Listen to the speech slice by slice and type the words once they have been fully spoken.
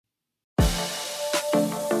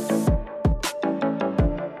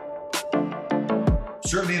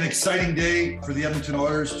Certainly an exciting day for the Edmonton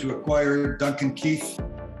Oilers to acquire Duncan Keith.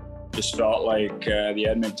 Just felt like the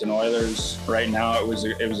Edmonton Oilers right now, it was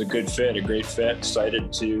a good fit, a great fit.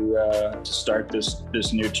 Excited to start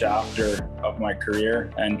this new chapter of my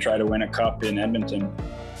career and try to win a cup in Edmonton.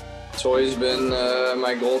 It's always been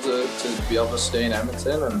my goal to be able to stay in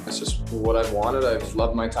Edmonton, and it's just what I've wanted. I've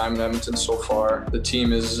loved my time in Edmonton so far. The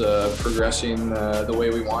team is progressing the way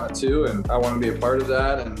we want it to, and I want to be a part of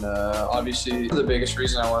that. And obviously, the biggest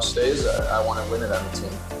reason I want to stay is I want to win at Edmonton.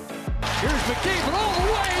 Here's McKee, but all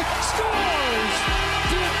the way, scores!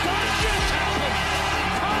 Did that just happen?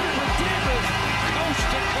 Connor McDavid, coast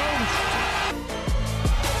to coast.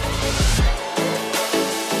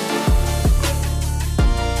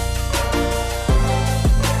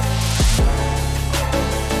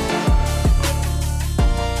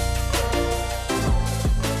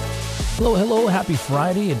 Hello, happy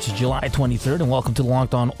Friday. It's July 23rd, and welcome to the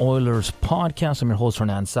Locked On Oilers podcast. I'm your host,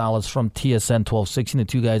 Hernan Salas from TSN 1260, the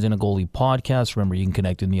Two Guys in a Goalie podcast. Remember, you can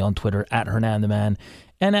connect with me on Twitter at Hernan the Man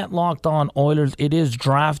and at Locked On Oilers. It is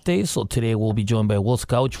draft day, so today we'll be joined by Will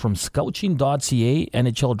Scouch from Scouching.ca,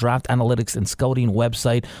 NHL draft analytics and scouting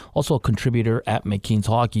website. Also a contributor at McKeen's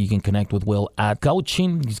Hockey. You can connect with Will at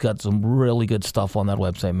Scouching. He's got some really good stuff on that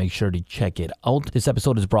website. Make sure to check it out. This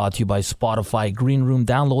episode is brought to you by Spotify Green Room.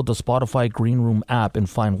 Download the Spotify Green Room app and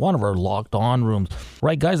find one of our Locked On rooms.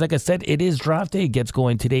 Right, guys, like I said, it is draft day. It gets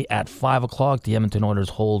going today at 5 o'clock. The Edmonton Oilers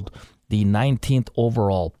hold the 19th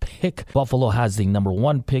overall pick. Buffalo has the number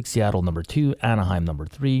 1 pick, Seattle number 2, Anaheim number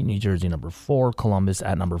 3, New Jersey number 4, Columbus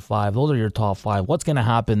at number 5. Those are your top 5. What's going to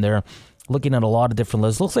happen there? Looking at a lot of different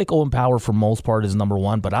lists. Looks like Owen Power for most part is number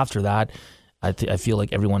 1, but after that, I feel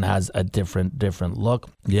like everyone has a different look.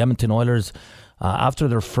 The Edmonton Oilers, after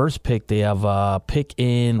their first pick, they have a pick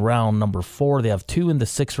in round number 4. They have 2 in the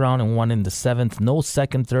 6th round and 1 in the 7th. No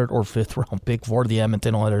second, third, or 5th round pick for the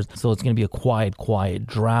Edmonton Oilers. So it's going to be a quiet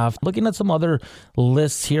draft. Looking at some other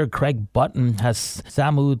lists here, Craig Button has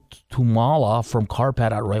Samu Tumala from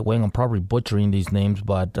Karpat at right wing. I'm probably butchering these names,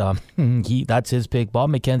 but that's his pick.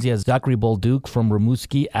 Bob McKenzie has Zachary Bolduc from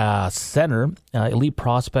Rimouski center. Elite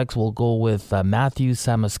prospects will go with Matthew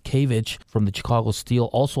Samaskevich from the Chicago Steel,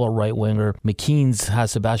 also a right winger. McKeen's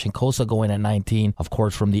has Sebastian Cossa going at 19. Of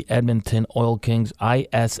course, from the Edmonton Oil Kings,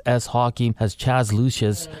 ISS Hockey has Chaz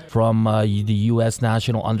Lucius from the U.S.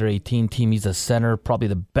 National Under-18 team. He's a center, probably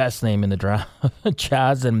the best name in the draft.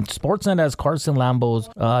 Chaz. And Sportsnet has Carson Lambos.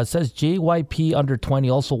 Says JYP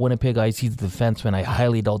Under-20, also Winnipeg Ice. He's the defenseman. I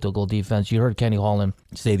highly doubt they'll go defense. You heard Kenny Holland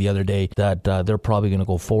say the other day that they're probably going to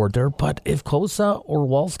go forward there. But if Cossa or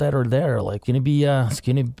Wallstedt are there, it's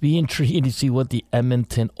going to be intriguing to see what the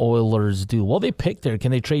Edmonton Oilers do. Well, they pick there.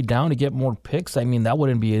 Can they trade down to get more picks? I mean, that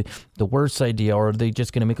wouldn't be the worst idea. Or are they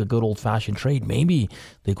just going to make a good old-fashioned trade? Maybe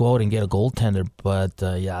they go out and get a goaltender. But,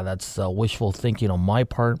 that's wishful thinking on my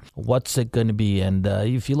part. What's it going to be? And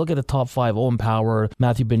if you look at the top 5, Owen Power,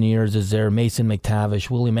 Matthew Beniers is there, Mason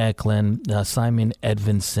McTavish, Willie Macklin, Simon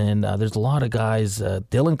Edvinsson. There's a lot of guys.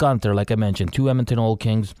 Dylan Guenther, like I mentioned, 2 Edmonton Oil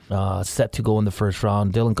Kings set to go in the first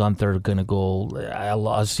round. Dylan Guenther going to go,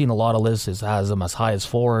 I've seen a lot of lists. It has him as high as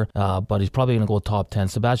 4, but he's probably going to go top 10.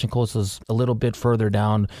 Sebastian Cossa's a little bit further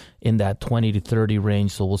down in that 20 to 30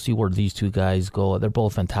 range, so we'll see where these two guys go. They're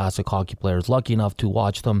both fantastic hockey players. Lucky enough to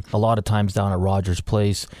watch them a lot of times down at Rogers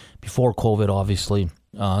Place before COVID, obviously.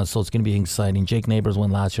 So it's going to be exciting. Jake Neighbors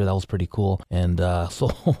won last year. That was pretty cool. And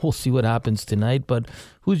so we'll see what happens tonight. But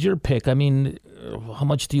who's your pick? I mean, how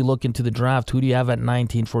much do you look into the draft? Who do you have at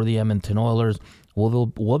 19 for the Edmonton Oilers?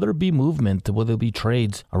 Will there be movement? Will there be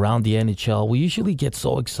trades around the NHL? We usually get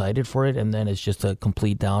so excited for it, and then it's just a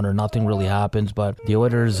complete downer. Nothing really happens, but the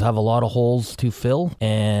Oilers have a lot of holes to fill,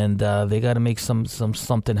 and they got to make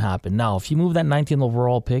something happen. Now, if you move that 19th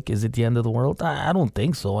overall pick, is it the end of the world? I don't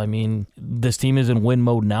think so. I mean, this team is in win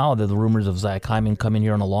mode now. The rumors of Zach Hyman coming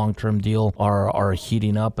here on a long-term deal are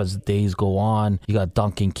heating up as days go on. You got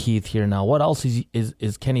Duncan Keith here now. What else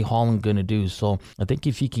is Kenny Holland going to do? So I think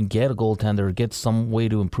if you can get a goaltender, get some way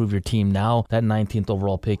to improve your team now, that 19th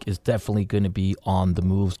overall pick is definitely going to be on the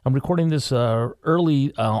moves. I'm recording this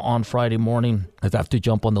early on Friday morning. I have to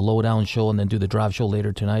jump on the Lowdown show and then do the draft show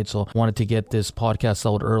later tonight. So I wanted to get this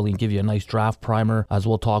podcast out early and give you a nice draft primer as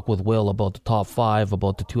we'll talk with Will about the top 5,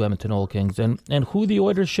 about the 2 Edmonton Oil Kings, and who the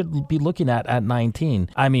Oilers should be looking at 19.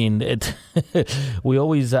 I mean, we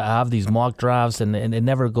always have these mock drafts and it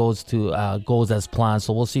never goes as planned.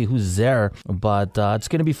 So we'll see who's there, but it's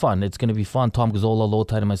going to be fun. It's going to be fun. Tom Tom Gazzola,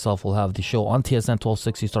 Lotite, and myself will have the show on TSN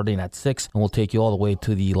 1260 starting at 6, and we'll take you all the way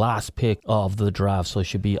to the last pick of the draft. So it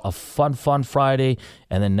should be a fun Friday.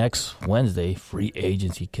 And then next Wednesday, free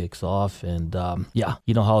agency kicks off. And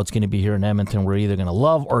you know how it's going to be here in Edmonton. We're either going to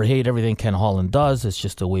love or hate everything Ken Holland does. It's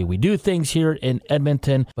just the way we do things here in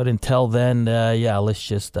Edmonton. But until then, let's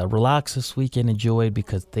just relax this weekend, enjoy it,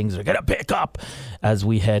 because things are going to pick up as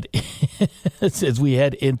we head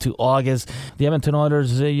into August. The Edmonton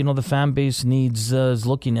Oilers, the fan base is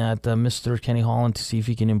looking at Mr. Kenny Holland to see if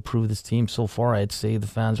he can improve this team. So far, I'd say the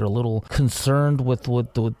fans are a little concerned with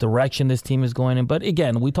the direction this team is going in. But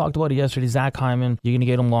again, we talked about it yesterday. Zach Hyman, you're going to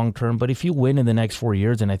get him long term. But if you win in the next 4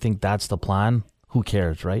 years, and I think that's the plan, who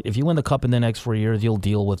cares, right? If you win the Cup in the next 4 years, you'll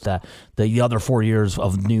deal with the other 4 years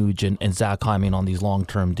of Nuge and Zach Hyman on these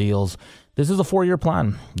long-term deals. This is a 4-year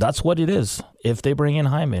plan. That's what it is. If they bring in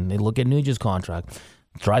Hyman, they look at Nuge's contract.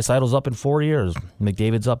 Draisaitl's up in 4 years.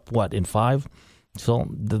 McDavid's up, in 5? So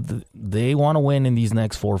they want to win in these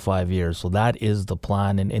next 4 or 5 years. So that is the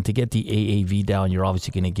plan. And to get the AAV down, you're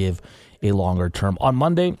obviously going to give a longer term. On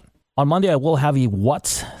Monday, I will have a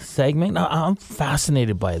What's segment. Now, I'm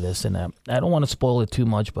fascinated by this, and I don't want to spoil it too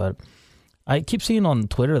much, but I keep seeing on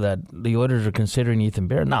Twitter that the Oilers are considering Ethan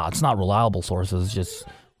Bear. No, it's not reliable sources. It's just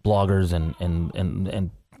bloggers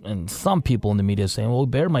and some people in the media saying, well,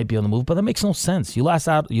 Bear might be on the move, but that makes no sense. You lost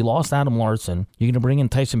Adam Larson. You're going to bring in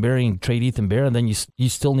Tyson Barrie and trade Ethan Bear, and then you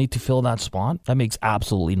still need to fill that spot? That makes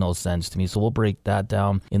absolutely no sense to me. So we'll break that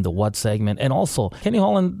down in the What segment. And also, Kenny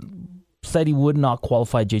Holland said he would not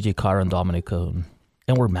qualify J.J. Carr and Dominic Cahoon.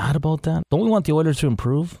 And we're mad about that? Don't we want the Oilers to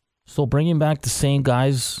improve? So bringing back the same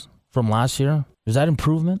guys from last year, is that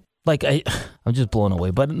improvement? I'm just blown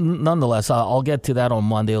away. But nonetheless, I'll get to that on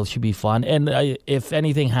Monday. It should be fun. And if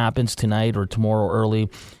anything happens tonight or tomorrow early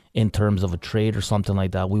in terms of a trade or something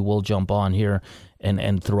like that, we will jump on here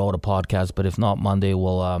and throw out a podcast. But if not, Monday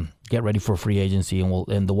we'll get ready for free agency, and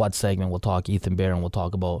in the What segment, we'll talk Ethan Bear, and we'll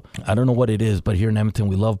talk about, I don't know what it is, but here in Edmonton,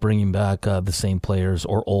 we love bringing back the same players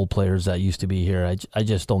or old players that used to be here. I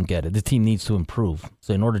just don't get it. The team needs to improve.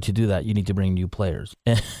 So in order to do that, you need to bring new players.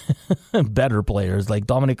 Better players like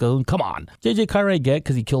Dominic Cahoon. Come on. J.J. Carr I get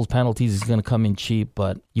because he kills penalties. He's going to come in cheap,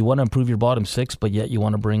 but you want to improve your bottom six, but yet you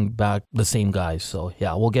want to bring back the same guys. So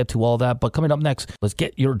yeah, we'll get to all that. But coming up next, let's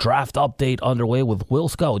get your draft update underway with Will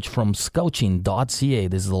Scouch from Scouching.ca.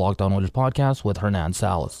 This is the Locked On Oilers podcast with Hernan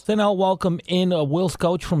Salas. So now welcome in Will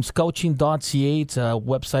Scouch from Scouching.ca. It's a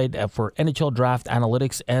website for NHL draft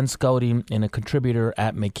analytics and scouting, and a contributor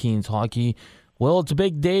at McKeen's Hockey. Well, it's a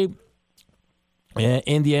big day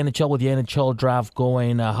in the NHL with the NHL draft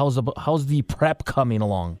going. How's the prep coming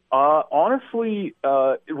along? Honestly,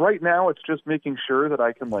 right now it's just making sure that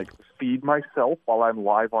I can feed myself while I'm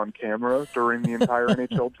live on camera during the entire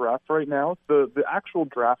NHL draft right now. The actual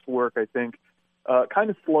draft work, I think, kind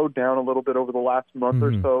of slowed down a little bit over the last month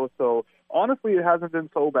or so. So honestly, it hasn't been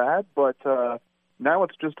so bad, but now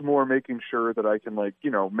it's just more making sure that I can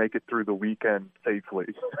make it through the weekend safely.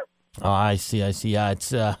 Oh, I see. Yeah,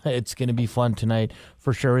 it's going to be fun tonight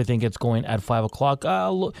for sure. I think it's going at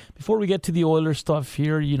 5:00. Look, before we get to the Oilers stuff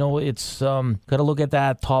here, it's got to look at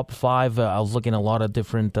that top 5. I was looking at a lot of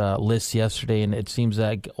different lists yesterday, and it seems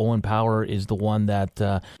like Owen Power is the one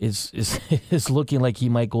that is looking like he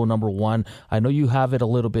might go number 1. I know you have it a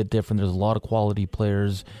little bit different. There's a lot of quality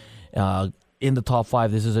players in the top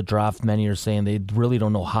 5. This is a draft. Many are saying they really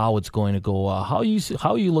don't know how it's going to go. How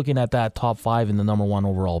are you looking at that top 5 in the number 1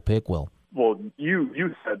 overall pick, Will? Well,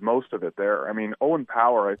 you said most of it there. I mean, Owen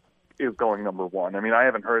Power is going number 1. I mean, I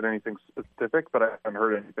haven't heard anything specific, but I haven't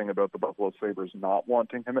heard anything about the Buffalo Sabres not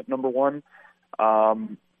wanting him at number 1.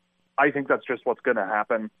 I think that's just what's going to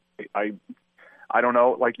happen. I don't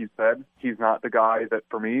know. Like you said, he's not the guy that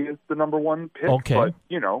for me is the number 1 pick. Okay. But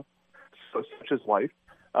so such is life.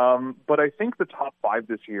 But I think the top 5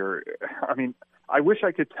 this year, I mean, I wish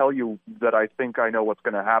I could tell you that I think I know what's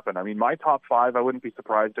going to happen. I mean, my top 5, I wouldn't be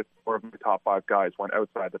surprised if 4 of the top 5 guys went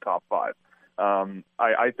outside the top 5.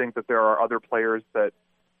 I think that there are other players that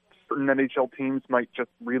certain NHL teams might just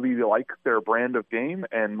really like their brand of game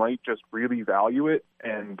and might just really value it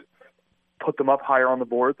and put them up higher on the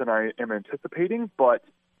board than I am anticipating. But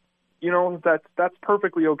that's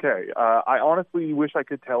perfectly okay. I honestly wish I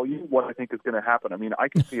could tell you what I think is going to happen. I mean, I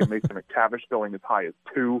could see a Mason McTavish going as high as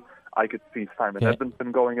 2. I could see Simon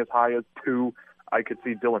Edmondson going as high as 2. I could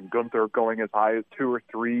see Dylan Guenther going as high as 2 or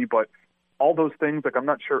 3. But all those things, I'm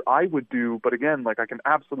not sure I would do. But again, I can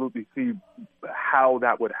absolutely see how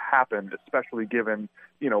that would happen, especially given,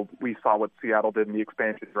 we saw what Seattle did in the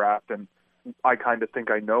expansion draft. And I kind of think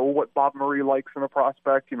I know what Bob Murray likes in a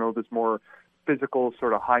prospect, this more physical,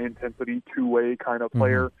 sort of high-intensity, two-way kind of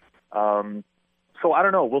player. So I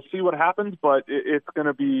don't know. We'll see what happens, but it's going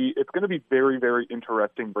to be very, very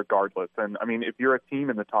interesting regardless. And I mean, if you're a team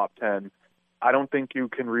in the top 10, I don't think you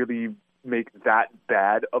can really make that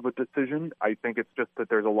bad of a decision. I think it's just that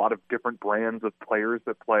there's a lot of different brands of players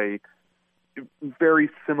that play very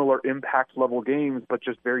similar impact level games, but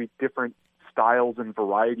just very different styles and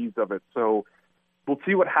varieties of it. So we'll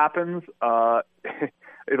see what happens.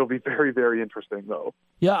 It'll be very, very interesting, though.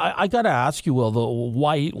 Yeah, I got to ask you, Will, though,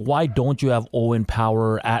 why don't you have Owen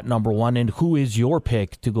Power at number one, and who is your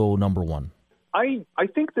pick to go number one? I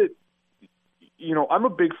think that, I'm a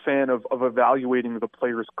big fan of evaluating the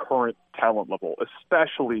player's current talent level,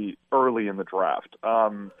 especially early in the draft.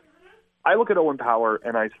 I look at Owen Power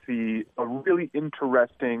and I see a really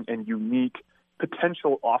interesting and unique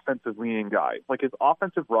potential offensive-leaning guy. Like, his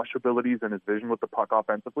offensive rush abilities and his vision with the puck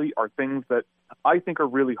offensively are things that I think are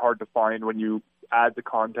really hard to find when you add the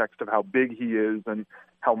context of how big he is and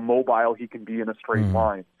how mobile he can be in a straight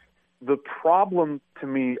line. The problem to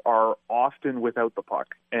me are often without the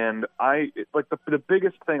puck. And the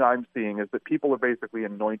biggest thing I'm seeing is that people are basically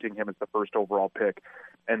anointing him as the first overall pick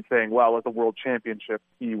and saying, well, at the World Championship,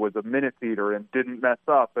 he was a minutes eater and didn't mess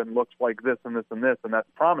up and looks like this and this and this, and that's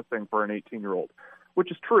promising for an 18-year-old, which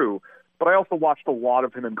is true. But I also watched a lot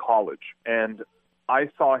of him in college, and I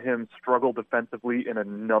saw him struggle defensively in a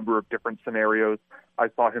number of different scenarios. I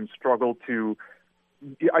saw him struggle to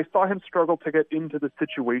get into the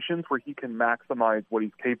situations where he can maximize what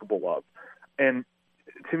he's capable of. And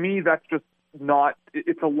to me, that's just not,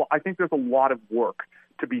 I think there's a lot of work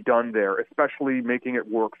to be done there, especially making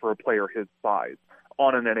it work for a player his size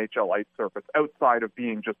on an NHL ice surface outside of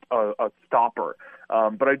being just a stopper.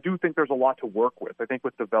 But I do think there's a lot to work with. I think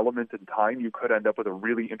with development and time, you could end up with a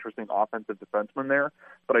really interesting offensive defenseman there,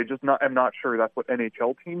 but I'm not sure that's what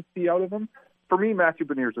NHL teams see out of him. For me, Matthew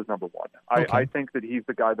Beniers is number one. Okay. I think that he's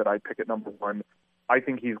the guy that I'd pick at number one. I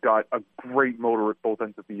think he's got a great motor at both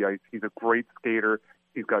ends of the ice. He's a great skater.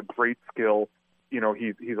 He's got great skill.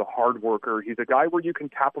 He's a hard worker. He's a guy where you can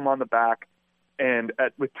tap him on the back, and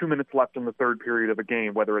with 2 minutes left in the third period of a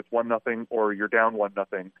game, whether it's 1-0 or you're down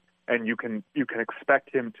 1-0, and you can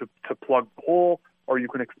expect him to plug the hole, or you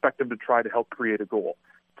can expect him to try to help create a goal.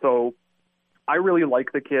 So I really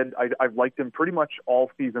like the kid. I've liked him pretty much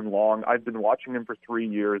all season long. I've been watching him for 3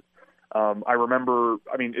 years.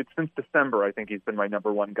 It's since December, I think he's been my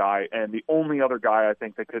number one guy. And the only other guy I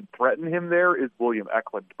think that could threaten him there is William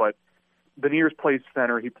Eklund. But Beniers plays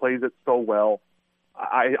center. He plays it so well.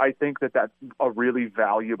 I think that that's a really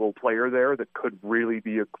valuable player there that could really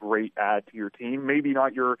be a great add to your team. Maybe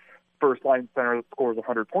not your first-line center that scores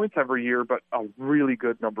 100 points every year, but a really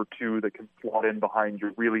good number two that can slot in behind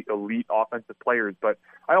your really elite offensive players. But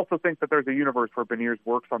I also think that there's a universe where Beniers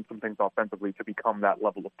works on some things offensively to become that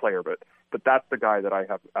level of player. But that's the guy that I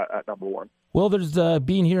have at number one. Well, there's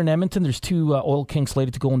being here in Edmonton, there's two Oil Kings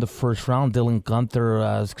slated to go in the first round. Dylan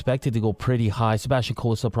Guenther is expected to go pretty high. Sebastian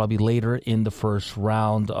Cossa probably later in the first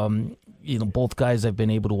round. Both guys I've been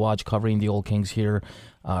able to watch covering the Oil Kings here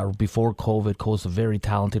before COVID. Cossa, very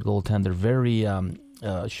talented goaltender, very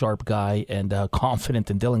sharp guy, and confident.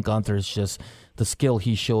 And Dylan Guenther is just the skill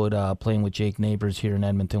he showed playing with Jake Neighbors here in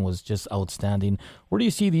Edmonton was just outstanding. Where do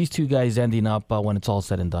you see these two guys ending up when it's all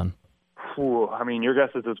said and done? Your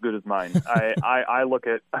guess is as good as mine. I look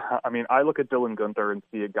at Dylan Guenther and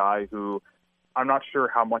see a guy who I'm not sure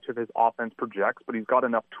how much of his offense projects, but he's got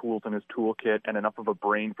enough tools in his toolkit and enough of a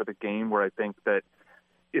brain for the game where I think that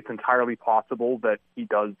it's entirely possible that he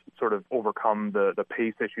does sort of overcome the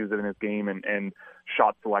pace issues in his game and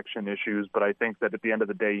shot selection issues. But I think that at the end of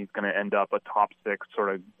the day, he's going to end up a top six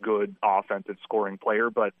sort of good offensive scoring player.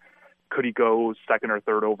 But could he go second or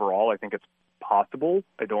third overall? I think it's possible.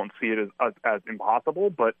 I don't see it as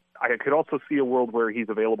impossible, but I could also see a world where he's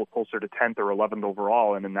available closer to 10th or 11th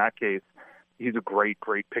overall. And in that case, he's a great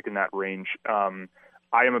pick in that range. I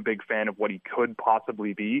am a big fan of what he could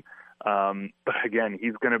possibly be. But again,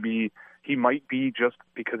 he might be just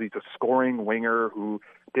because he's a scoring winger who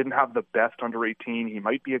didn't have the best under 18. He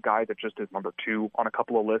might be a guy that just is number two on a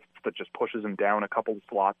couple of lists that just pushes him down a couple of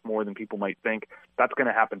slots more than people might think. That's going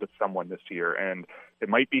to happen to someone this year. And it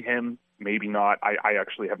might be him, maybe not. I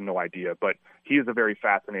actually have no idea, but he is a very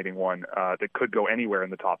fascinating one that could go anywhere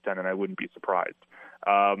in the top 10, and I wouldn't be surprised.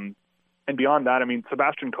 And beyond that,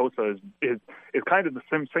 Sebastian Cossa is kind of the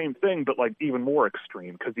same thing, but like even more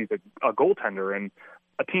extreme because he's a goaltender, and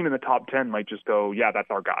a team in the top 10 might just go, yeah, that's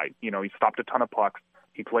our guy. He stopped a ton of pucks.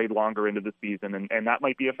 He played longer into the season, and that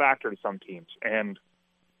might be a factor to some teams. And,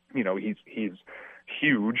 he's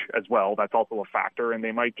huge as well. That's also a factor. And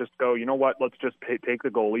they might just go, you know what, let's just take the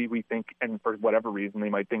goalie. We think, and for whatever reason, they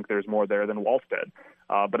might think there's more there than Wallstead.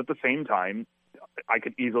 But at the same time, I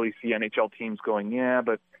could easily see NHL teams going, yeah,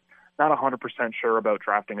 but not 100% sure about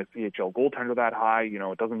drafting a CHL goaltender that high.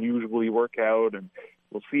 It doesn't usually work out, and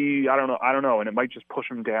we'll see. I don't know. And it might just push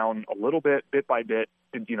him down a little bit by bit,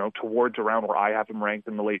 towards around where I have him ranked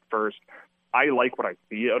in the late first. I like what I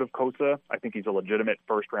see out of Kosa. I think he's a legitimate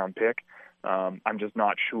first-round pick. I'm just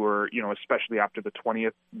not sure, especially after the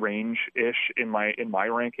 20th range-ish in my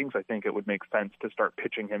rankings. I think it would make sense to start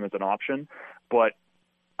pitching him as an option. But,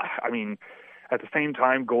 I mean, at the same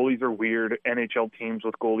time, goalies are weird. NHL teams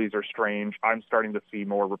with goalies are strange. I'm starting to see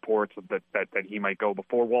more reports that he might go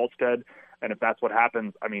before Wallstedt. And if that's what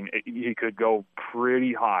happens, I mean, he could go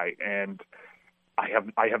pretty high. And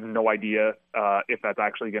I have no idea if that's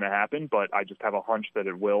actually going to happen, but I just have a hunch that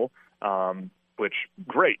it will, which,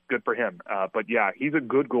 great, good for him. But, yeah, he's a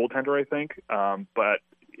good goaltender, I think, but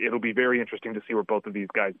it'll be very interesting to see where both of these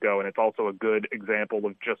guys go. And it's also a good example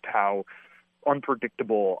of just how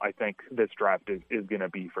unpredictable I think this draft is going to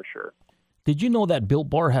be for sure. Did you know that Built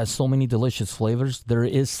Bar has so many delicious flavors? There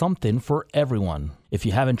is something for everyone. If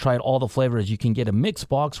you haven't tried all the flavors, you can get a mix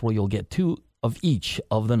box where you'll get 2 of each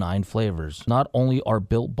of the 9 flavors. Not only are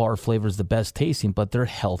Built Bar flavors the best tasting, but they're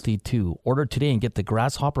healthy too. Order today and get the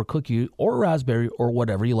grasshopper cookie or raspberry or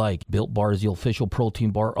whatever you like. Built Bar is the official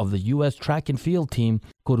protein bar of the U.S. track and field team.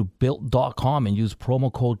 Go to Built.com and use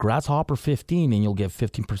promo code Grasshopper15 and you'll get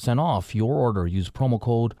 15% off your order. Use promo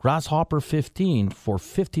code Grasshopper15 for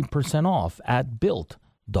 15% off at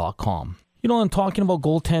Built.com. I'm talking about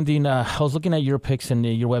goaltending. I was looking at your picks, and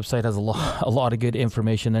your website has a lot of good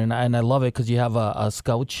information there, and I love it because you have a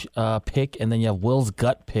Scouch pick, and then you have Will's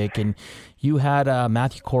gut pick, and you had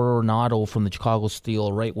Matthew Coronato from the Chicago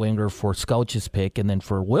Steel, right winger, for Scouch's pick, and then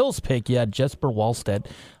for Will's pick, you had Jesper Wallstedt,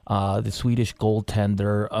 the Swedish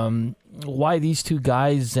goaltender. Why these 2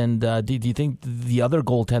 guys, and do you think the other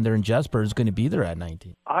goaltender in Jesper is going to be there at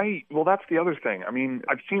 19? Well, that's the other thing. I mean,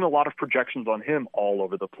 I've seen a lot of projections on him all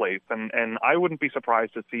over the place, and I wouldn't be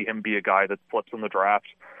surprised to see him be a guy that flips in the draft.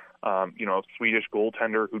 A Swedish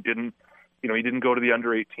goaltender who didn't go to the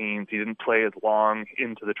under-18s. He didn't play as long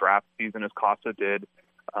into the draft season as Kosa did.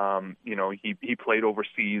 He played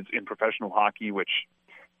overseas in professional hockey, which,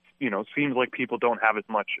 seems like people don't have as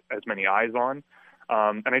many eyes on.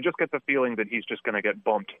 And I just get the feeling that he's just going to get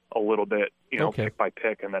bumped a little bit, pick by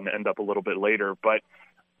pick, and then end up a little bit later. But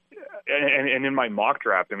and in my mock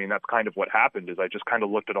draft, I mean, that's kind of what happened. Is I just kind of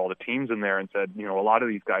looked at all the teams in there and said, a lot of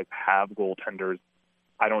these guys have goaltenders.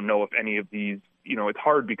 I don't know if any of these, it's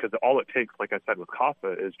hard because all it takes, like I said with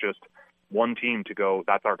Kosa, is just one team to go,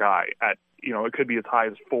 that's our guy. At it could be as high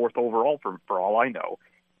as 4th overall for all I know,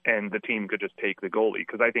 and the team could just take the goalie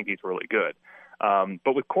because I think he's really good.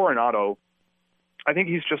 But with Coronato, I think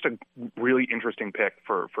he's just a really interesting pick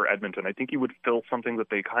for Edmonton. I think he would fill something that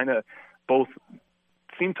they kind of both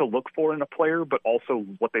seem to look for in a player, but also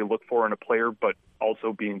what they look for in a player, but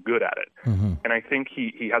also being good at it. Mm-hmm. And I think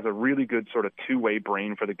he has a really good sort of two-way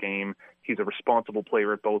brain for the game. He's a responsible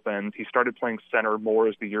player at both ends. He started playing center more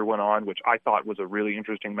as the year went on, which I thought was a really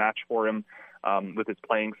interesting match for him with his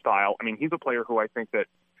playing style. I mean, he's a player who I think that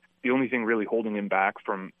the only thing really holding him back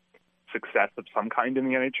from success of some kind in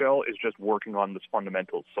the NHL is just working on this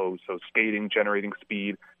fundamentals. So skating, generating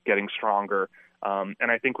speed, getting stronger.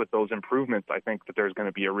 And I think with those improvements, I think that there's going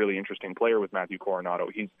to be a really interesting player with Matthew Coronato.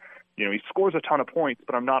 He scores a ton of points,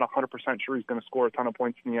 but I'm not 100% sure he's going to score a ton of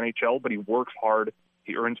points in the NHL, but he works hard.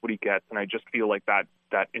 He earns what he gets. And I just feel like that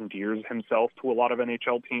endears himself to a lot of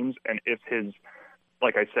NHL teams. And if his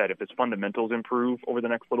fundamentals improve over the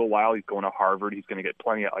next little while, he's going to Harvard, he's going to get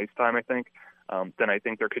plenty of ice time, I think. Then I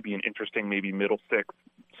think there could be an interesting maybe middle six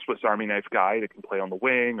Swiss Army knife guy that can play on the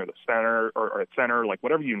wing or the center or at center, like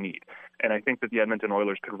whatever you need. And I think that the Edmonton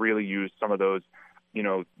Oilers could really use some of those,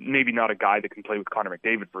 maybe not a guy that can play with Connor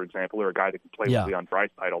McDavid, for example, or a guy that can play with Leon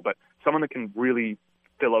Draisaitl, but someone that can really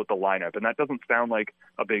fill out the lineup. And that doesn't sound like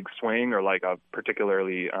a big swing or like a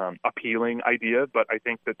particularly appealing idea, but I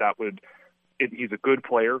think that would he's a good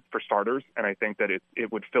player for starters, and I think that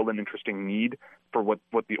it would fill an interesting need for what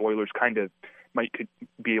the Oilers kind of could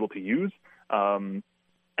be able to use.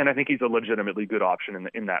 And I think he's a legitimately good option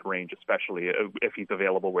in that range, especially if he's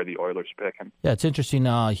available where the Oilers pick him. Yeah, it's interesting.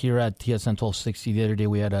 Here at TSN 1260 the other day,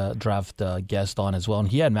 we had a draft guest on as well, and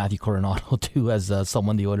he had Matthew Coronato too as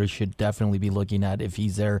someone the Oilers should definitely be looking at if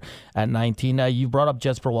he's there at 19. You brought up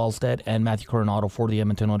Jesper Wallstedt and Matthew Coronato for the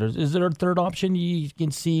Edmonton Oilers. Is there a third option you can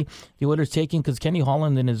see the Oilers taking? Because Kenny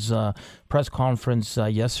Holland in his press conference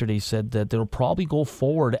yesterday said that they'll probably go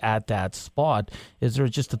forward at that spot. Is there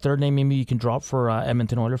just a third name maybe you can drop for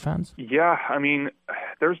Edmonton Oilers fans? Yeah, I mean,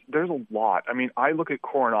 there's a lot. I mean, I look at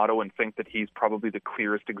Coronado and think that he's probably the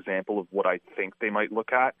clearest example of what I think they might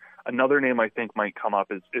look at. Another name I think might come up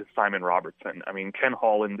is Simon Robertson. I mean, Ken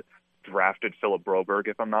Holland drafted Philip Broberg,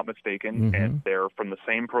 if I'm not mistaken, and they're from the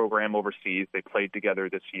same program overseas. They played together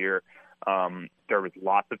this year. There was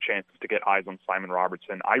lots of chances to get eyes on Simon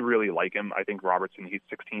Robertson. I really like him. I think Robertson, he's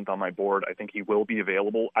 16th on my board. I think he will be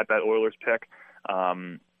available at that Oilers pick. I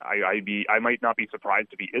might not be surprised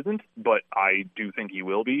if he isn't, but I do think he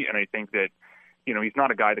will be. And I think that, he's not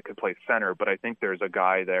a guy that could play center, but I think there's a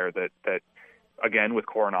guy there that again, with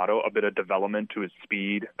Coronado, a bit of development to his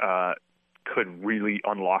speed, could really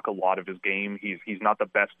unlock a lot of his game. He's not the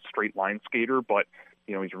best straight line skater, but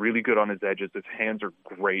he's really good on his edges. His hands are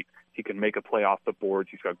great. He can make a play off the boards.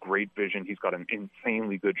 He's got great vision. He's got an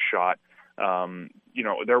insanely good shot. He's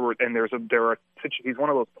one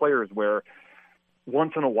of those players where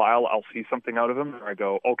once in a while I'll see something out of him and I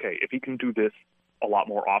go, okay, if he can do this a lot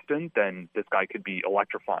more often, then this guy could be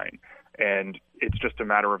electrifying. And it's just a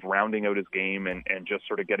matter of rounding out his game and just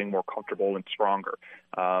sort of getting more comfortable and stronger.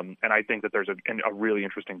 And I think that there's a really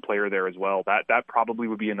interesting player there as well. That probably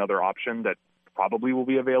would be another option that probably will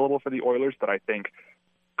be available for the Oilers that I think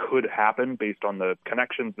could happen based on the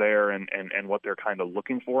connections there and what they're kind of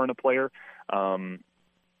looking for in a player.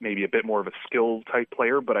 Maybe a bit more of a skill type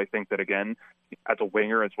player, but I think that, again, as a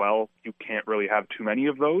winger as well, you can't really have too many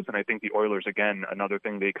of those. And I think the Oilers, again, another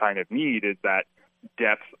thing they kind of need is that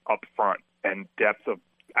depth up front and depth of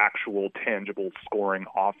actual tangible scoring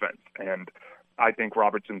offense. And I think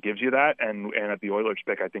Robertson gives you that, and at the Oilers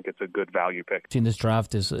pick, I think it's a good value pick. In this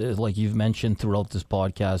draft is like you've mentioned throughout this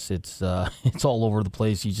podcast, it's all over the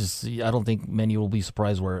place. I don't think many will be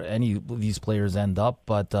surprised where any of these players end up,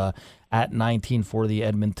 but at 19 for the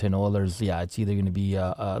Edmonton Oilers, it's either going to be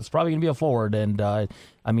it's probably going to be a forward, and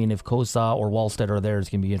if Kosa or Wallstedt are there, it's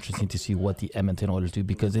going to be interesting to see what the Edmonton Oilers do,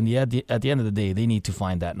 because at the end of the day, they need to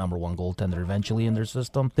find that number one goaltender eventually in their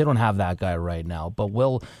system. They don't have that guy right now, but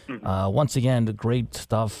Will, once again, great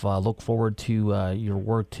stuff. Look forward to your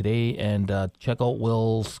work today, and check out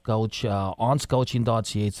Will Scouch on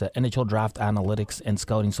Scouching.ca. It's NHL Draft Analytics and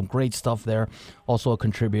Scouting. Some great stuff there. Also a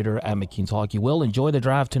contributor at McKeen's Hockey. Will, enjoy the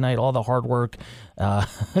draft tonight. All the hard work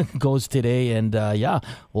goes today, and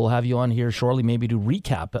we'll have you on here shortly, maybe to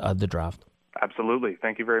recap the draft. Absolutely.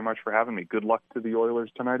 Thank you very much for having me. Good luck to the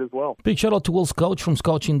Oilers tonight as well. Big shout out to Will Scouch from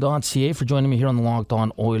Scouching.ca for joining me here on the Locked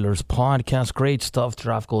On Oilers podcast. Great stuff. The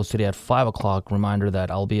draft goes today at 5 o'clock. Reminder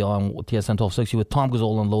that I'll be on TSN 1260 with Tom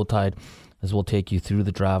Gazzola and Low Tide, as we'll take you through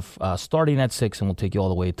the draft starting at 6, and we'll take you all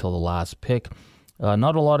the way till the last pick.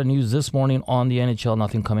 Not a lot of news this morning on the NHL.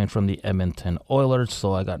 Nothing coming from the Edmonton Oilers,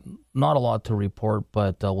 so I got not a lot to report,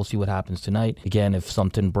 but we'll see what happens tonight. Again, if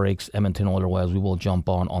something breaks Edmonton Oilers-wise, we will jump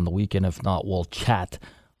on the weekend. If not, we'll chat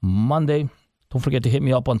Monday. Don't forget to hit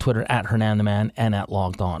me up on Twitter at HernanTheMan and at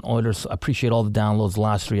Locked On Oilers. I appreciate all the downloads. The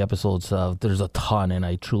last 3 episodes, there's a ton, and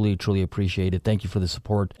I truly, truly appreciate it. Thank you for the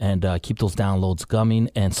support, and keep those downloads coming,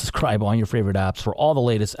 and subscribe on your favorite apps for all the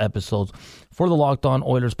latest episodes for the Locked On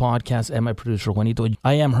Oilers podcast and my producer, Juanito.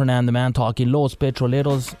 I am Hernan the Man, talking Los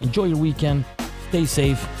Petroleros. Enjoy your weekend. Stay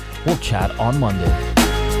safe. We'll chat on Monday.